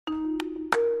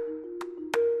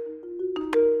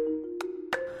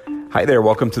Hi there,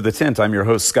 welcome to The Tint. I'm your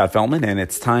host, Scott Fellman, and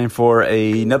it's time for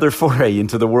another foray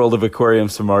into the world of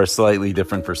aquariums from our slightly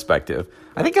different perspective.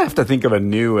 I think I have to think of a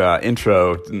new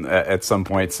intro at some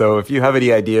point, so if you have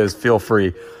any ideas, feel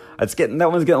free. That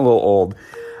one's getting a little old.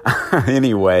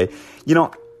 Anyway,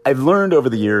 I've learned over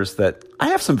the years that I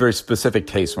have some very specific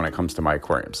tastes when it comes to my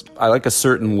aquariums. I like a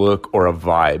certain look or a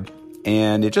vibe,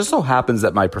 and it just so happens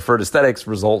that my preferred aesthetics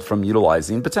result from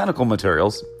utilizing botanical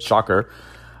materials, shocker,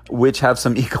 which have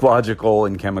some ecological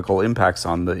and chemical impacts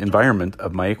on the environment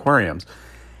of my aquariums.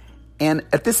 And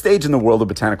at this stage in the world of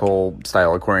botanical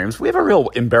style aquariums, we have a real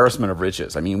embarrassment of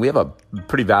riches. I mean, we have a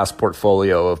pretty vast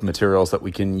portfolio of materials that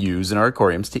we can use in our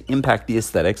aquariums to impact the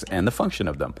aesthetics and the function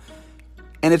of them.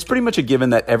 And it's pretty much a given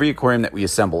that every aquarium that we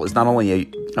assemble is not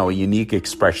only a unique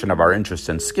expression of our interests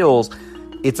and skills,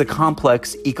 it's a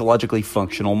complex, ecologically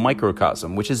functional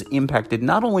microcosm, which is impacted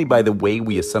not only by the way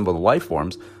we assemble the life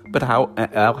forms, but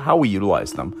how we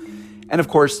utilize them. And of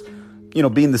course,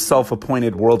 being the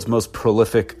self-appointed world's most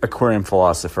prolific aquarium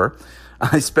philosopher,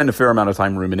 I spend a fair amount of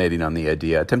time ruminating on the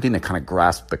idea, attempting to kind of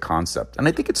grasp the concept. And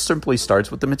I think it simply starts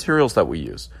with the materials that we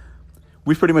use.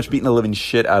 We've pretty much beaten the living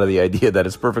shit out of the idea that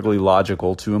it's perfectly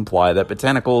logical to imply that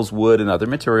botanicals, wood, and other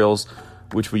materials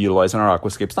which we utilize in our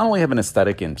aquascapes not only have an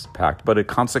aesthetic impact, but a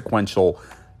consequential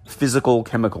physical,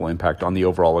 chemical impact on the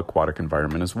overall aquatic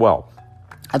environment as well.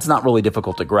 That's not really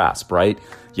difficult to grasp, right?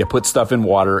 You put stuff in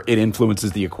water, it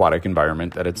influences the aquatic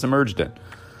environment that it's immersed in.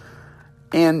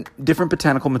 And different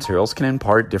botanical materials can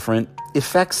impart different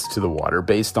effects to the water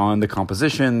based on the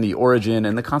composition, the origin,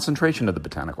 and the concentration of the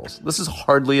botanicals. This is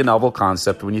hardly a novel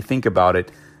concept when you think about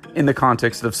it in the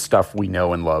context of stuff we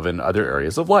know and love in other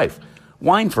areas of life.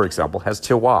 Wine, for example, has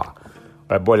terroir.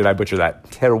 Boy, did I butcher that.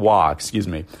 Terroir, excuse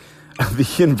me.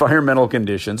 The environmental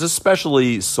conditions,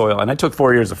 especially soil, and I took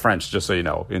 4 years of French, just so you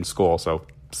know, in school, so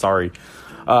sorry.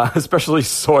 Especially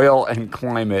soil and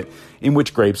climate in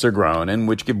which grapes are grown and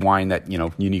which give wine that,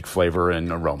 unique flavor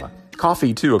and aroma.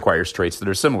 Coffee, too, acquires traits that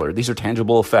are similar. These are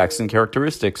tangible effects and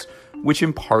characteristics which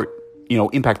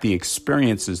impact the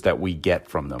experiences that we get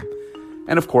from them.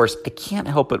 And of course, I can't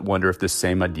help but wonder if this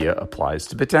same idea applies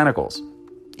to botanicals.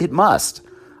 It must.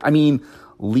 I mean,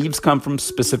 leaves come from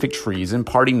specific trees,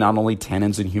 imparting not only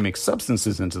tannins and humic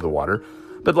substances into the water,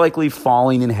 but likely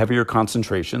falling in heavier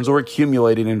concentrations or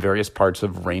accumulating in various parts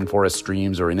of rainforest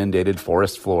streams or inundated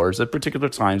forest floors at particular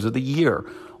times of the year,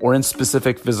 or in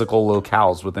specific physical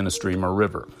locales within a stream or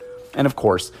river. And of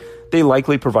course, they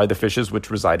likely provide the fishes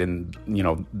which reside in,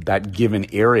 that given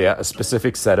area a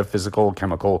specific set of physical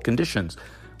chemical conditions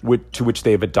to which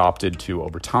they have adopted to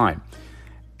over time.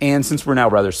 And since we're now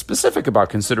rather specific about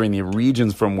considering the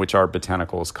regions from which our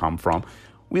botanicals come from,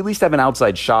 we at least have an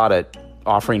outside shot at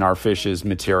offering our fishes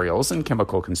materials and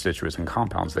chemical constituents and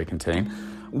compounds they contain,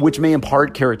 which may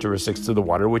impart characteristics to the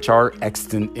water which are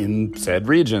extant in said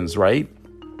regions, right?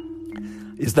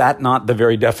 Is that not the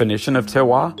very definition of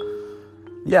terroir?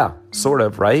 Yeah, sort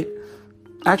of, right?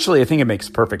 Actually, I think it makes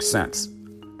perfect sense.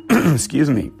 Excuse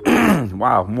me.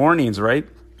 Wow, mornings, right?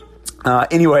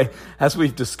 Anyway, as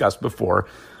we've discussed before,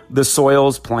 the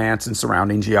soils, plants, and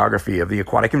surrounding geography of the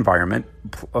aquatic environment,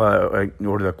 or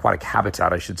the aquatic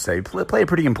habitat, I should say, play a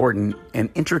pretty important and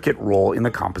intricate role in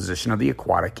the composition of the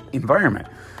aquatic environment.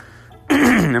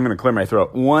 I'm going to clear my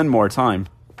throat one more time.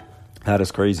 That is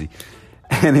crazy.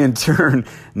 And in turn,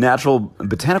 natural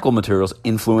botanical materials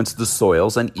influence the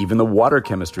soils and even the water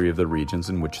chemistry of the regions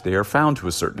in which they are found to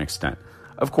a certain extent.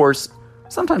 Of course,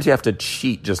 sometimes you have to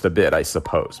cheat just a bit, I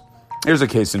suppose. Here's a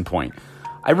case in point.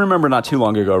 I remember not too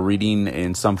long ago reading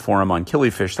in some forum on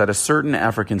killifish that a certain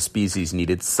African species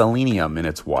needed selenium in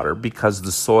its water because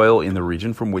the soil in the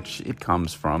region from which it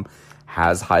comes from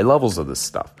has high levels of this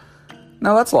stuff.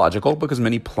 Now that's logical because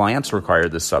many plants require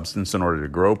this substance in order to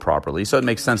grow properly, so it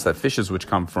makes sense that fishes which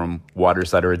come from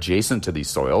waters that are adjacent to these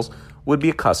soils would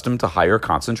be accustomed to higher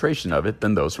concentration of it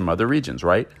than those from other regions,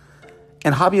 right?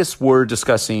 And hobbyists were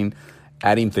discussing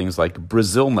adding things like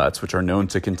Brazil nuts, which are known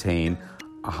to contain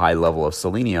a high level of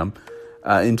selenium,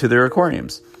 into their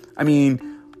aquariums. I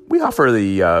mean, we offer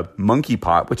the monkey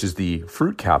pot, which is the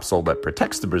fruit capsule that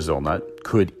protects the Brazil nut.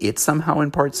 Could it somehow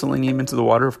impart selenium into the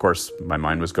water? Of course, my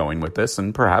mind was going with this,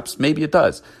 and perhaps, maybe it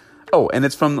does. Oh, and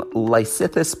it's from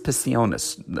Lysithis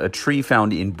passionis, a tree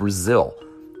found in Brazil,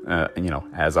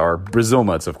 as are Brazil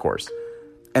nuts, of course.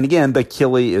 And again, the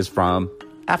killi is from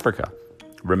Africa.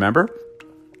 Remember?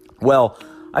 Well,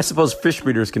 I suppose fish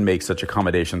breeders can make such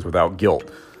accommodations without guilt.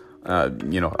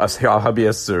 Us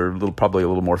hobbyists are probably a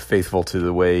little more faithful to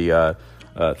the way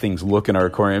things look in our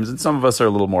aquariums, and some of us are a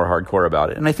little more hardcore about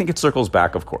it. And I think it circles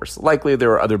back, of course. Likely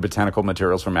there are other botanical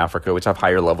materials from Africa which have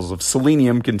higher levels of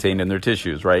selenium contained in their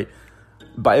tissues, right?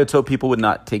 biotope people would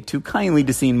not take too kindly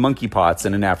to seeing monkey pots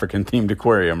in an African-themed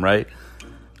aquarium, right?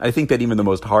 I think that even the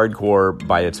most hardcore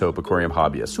biotope aquarium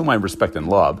hobbyists, whom I respect and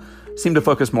love, seem to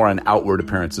focus more on outward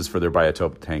appearances for their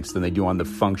biotope tanks than they do on the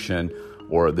function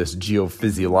or this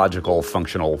geophysiological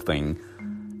functional thing.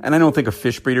 And I don't think a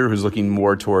fish breeder who's looking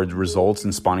more towards results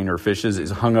in spawning her fishes is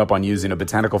hung up on using a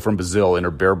botanical from Brazil in her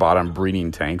bare-bottom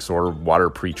breeding tanks or water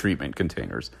pre-treatment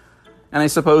containers. And I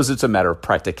suppose it's a matter of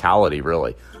practicality,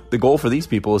 really. The goal for these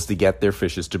people is to get their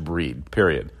fishes to breed,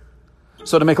 period.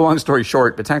 So to make a long story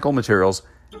short, botanical materials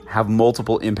have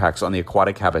multiple impacts on the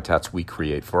aquatic habitats we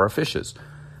create for our fishes.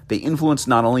 They influence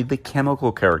not only the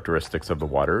chemical characteristics of the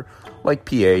water, like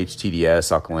pH,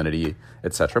 TDS, alkalinity,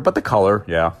 etc., but the color,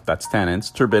 that's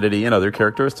tannins, turbidity, and other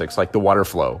characteristics like the water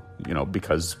flow,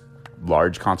 because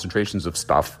large concentrations of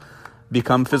stuff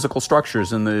become physical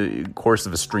structures in the course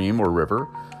of a stream or river,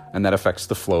 and that affects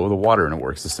the flow of the water, and it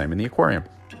works the same in the aquarium.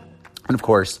 And of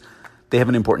course, they have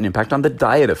an important impact on the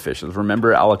diet of fishes.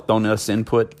 Remember allochthonous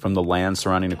input from the land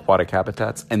surrounding aquatic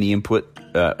habitats and the input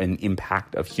and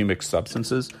impact of humic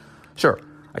substances? Sure,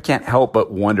 I can't help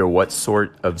but wonder what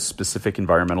sort of specific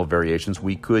environmental variations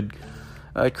we could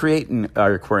create in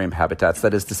our aquarium habitats,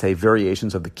 that is to say,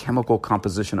 variations of the chemical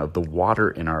composition of the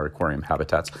water in our aquarium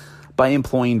habitats by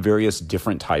employing various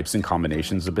different types and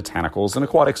combinations of botanicals and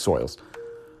aquatic soils.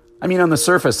 I mean, on the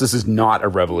surface, this is not a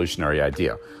revolutionary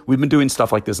idea. We've been doing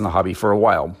stuff like this in the hobby for a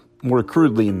while, more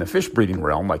crudely in the fish breeding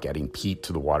realm, like adding peat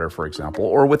to the water, for example,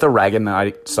 or with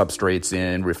aragonite substrates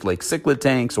in Rift Lake cichlid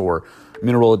tanks or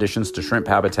mineral additions to shrimp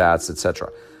habitats, etc.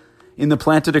 In the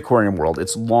planted aquarium world,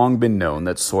 it's long been known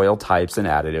that soil types and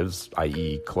additives,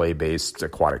 i.e. clay-based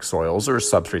aquatic soils or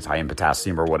substrates high in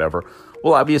potassium or whatever,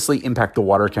 will obviously impact the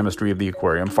water chemistry of the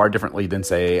aquarium far differently than,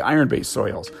 say, iron-based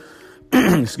soils.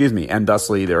 Excuse me, and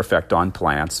thusly their effect on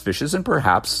plants, fishes, and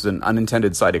perhaps an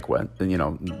unintended side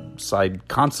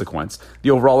consequence,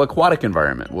 the overall aquatic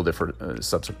environment will differ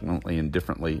subsequently and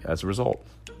differently as a result.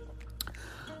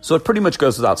 So it pretty much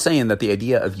goes without saying that the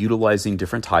idea of utilizing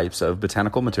different types of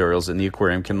botanical materials in the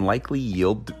aquarium can likely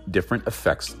yield different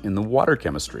effects in the water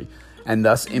chemistry, and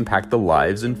thus impact the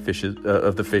lives and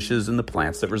of the fishes and the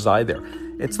plants that reside there.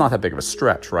 It's not that big of a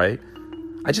stretch, right?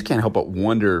 I just can't help but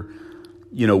wonder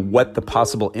what the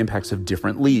possible impacts of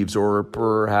different leaves or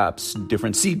perhaps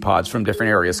different seed pods from different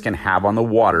areas can have on the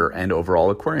water and overall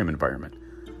aquarium environment.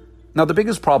 Now, the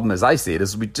biggest problem as I see it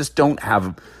is we just don't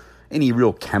have any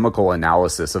real chemical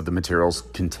analysis of the materials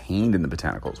contained in the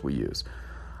botanicals we use.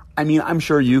 I mean, I'm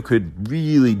sure you could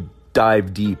really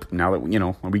dive deep now that,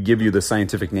 when we give you the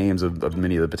scientific names of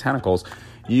many of the botanicals,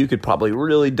 you could probably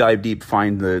really dive deep,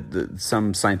 find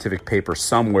some scientific paper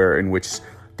somewhere in which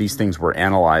these things were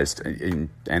analyzed, and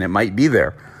it might be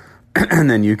there, and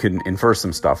then you can infer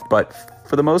some stuff. But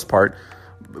for the most part,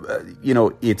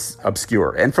 it's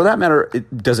obscure. And for that matter,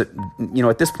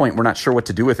 at this point, we're not sure what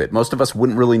to do with it. Most of us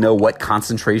wouldn't really know what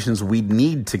concentrations we'd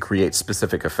need to create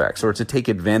specific effects or to take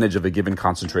advantage of a given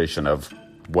concentration of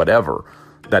whatever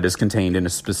that is contained in a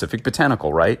specific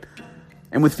botanical, right?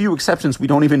 And with few exceptions, we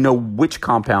don't even know which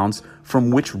compounds from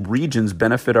which regions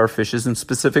benefit our fishes in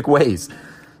specific ways.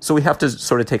 So we have to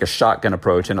sort of take a shotgun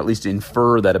approach and at least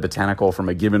infer that a botanical from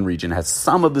a given region has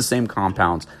some of the same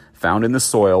compounds found in the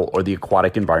soil or the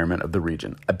aquatic environment of the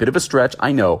region. A bit of a stretch,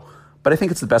 I know, but I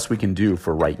think it's the best we can do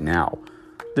for right now.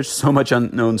 There's so much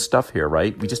unknown stuff here,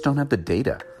 right? We just don't have the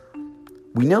data.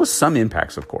 We know some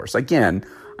impacts, of course. Again,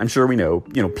 I'm sure we know,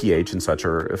 pH and such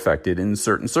are affected in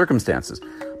certain circumstances.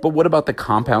 But what about the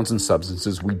compounds and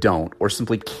substances we don't or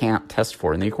simply can't test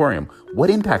for in the aquarium? What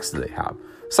impacts do they have?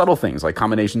 Subtle things like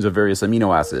combinations of various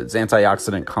amino acids,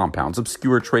 antioxidant compounds,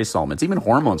 obscure trace elements, even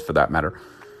hormones for that matter.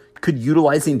 Could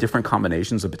utilizing different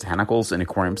combinations of botanicals in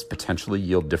aquariums potentially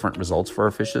yield different results for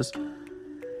our fishes?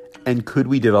 And could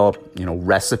we develop,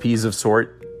 recipes of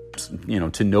sort,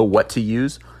 to know what to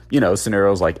use?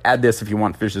 Scenarios like add this if you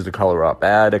want fishes to color up,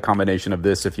 add a combination of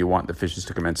this if you want the fishes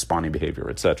to commence spawning behavior,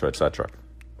 etc., etc.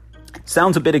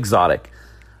 Sounds a bit exotic,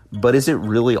 but is it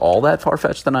really all that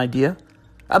far-fetched an idea?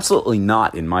 Absolutely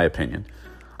not, in my opinion.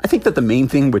 I think that the main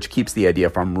thing which keeps the idea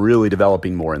from really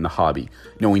developing more in the hobby,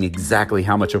 knowing exactly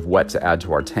how much of what to add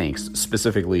to our tanks,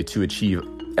 specifically to achieve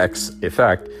X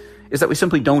effect, is that we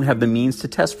simply don't have the means to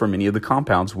test for many of the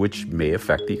compounds which may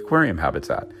affect the aquarium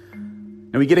habitat.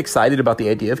 Now, we get excited about the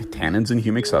idea of tannins and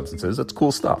humic substances. That's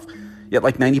cool stuff. Yet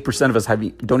like 90% of us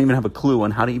don't even have a clue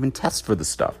on how to even test for this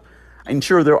stuff. I'm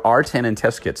sure there are tannin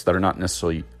test kits that are not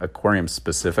necessarily aquarium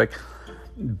specific,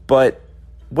 but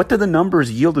what do the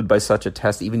numbers yielded by such a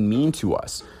test even mean to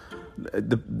us?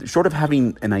 Short of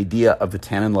having an idea of the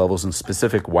tannin levels in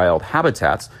specific wild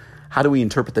habitats, how do we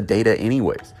interpret the data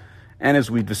anyways? And as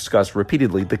we've discussed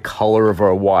repeatedly, the color of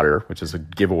our water, which is a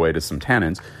giveaway to some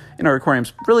tannins, in our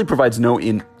aquariums really provides no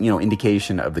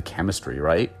indication of the chemistry,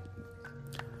 right?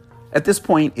 At this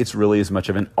point, it's really as much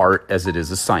of an art as it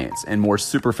is a science, and more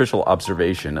superficial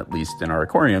observation, at least in our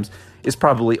aquariums, is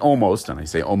probably almost, and I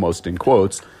say almost in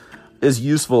quotes, as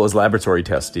useful as laboratory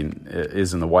testing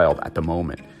is in the wild at the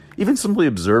moment. Even simply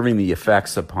observing the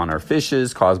effects upon our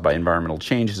fishes caused by environmental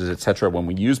changes, etc., when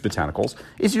we use botanicals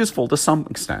is useful to some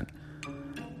extent.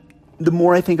 The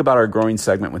more I think about our growing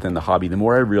segment within the hobby, the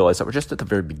more I realize that we're just at the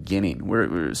very beginning.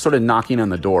 We're sort of knocking on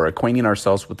the door, acquainting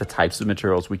ourselves with the types of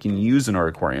materials we can use in our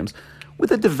aquariums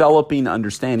with a developing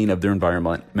understanding of their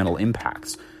environmental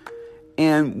impacts.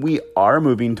 And we are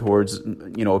moving towards,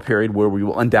 a period where we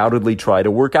will undoubtedly try to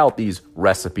work out these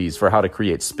recipes for how to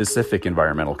create specific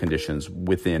environmental conditions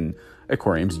within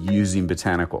aquariums using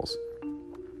botanicals.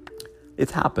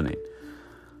 It's happening.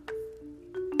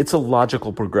 It's a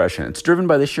logical progression. It's driven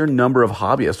by the sheer number of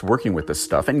hobbyists working with this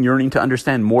stuff and yearning to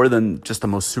understand more than just the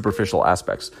most superficial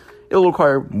aspects. It'll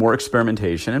require more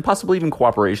experimentation and possibly even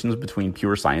cooperations between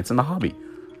pure science and the hobby.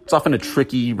 It's often a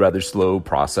tricky, rather slow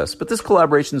process, but this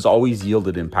collaboration has always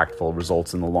yielded impactful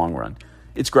results in the long run.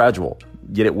 It's gradual,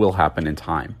 yet it will happen in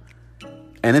time.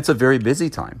 And it's a very busy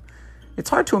time.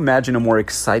 It's hard to imagine a more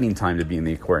exciting time to be in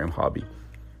the aquarium hobby.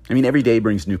 Every day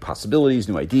brings new possibilities,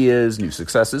 new ideas, new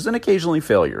successes, and occasionally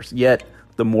failures. Yet,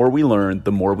 the more we learn,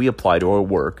 the more we apply to our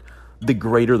work, the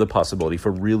greater the possibility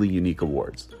for really unique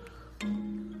awards.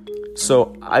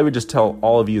 So I would just tell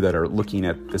all of you that are looking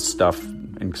at this stuff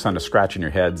and kind of scratching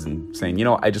your heads and saying,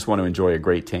 I just want to enjoy a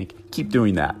great tank, keep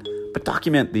doing that. But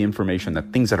document the information, the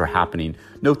things that are happening.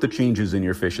 Note the changes in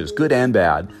your fishes, good and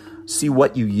bad. See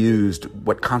what you used,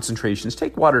 what concentrations.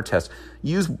 Take water tests.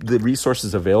 Use the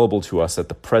resources available to us at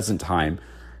the present time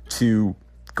to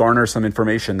garner some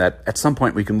information that at some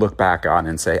point we can look back on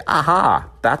and say, aha,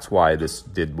 that's why this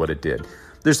did what it did.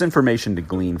 There's information to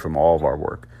glean from all of our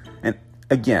work. And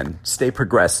again, stay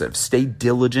progressive, stay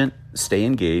diligent, stay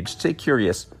engaged, stay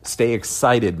curious, stay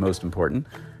excited, most important,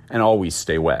 and always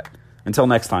stay wet. Until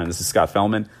next time, this is Scott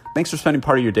Fellman. Thanks for spending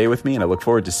part of your day with me, and I look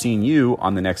forward to seeing you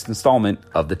on the next installment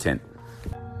of The Tint.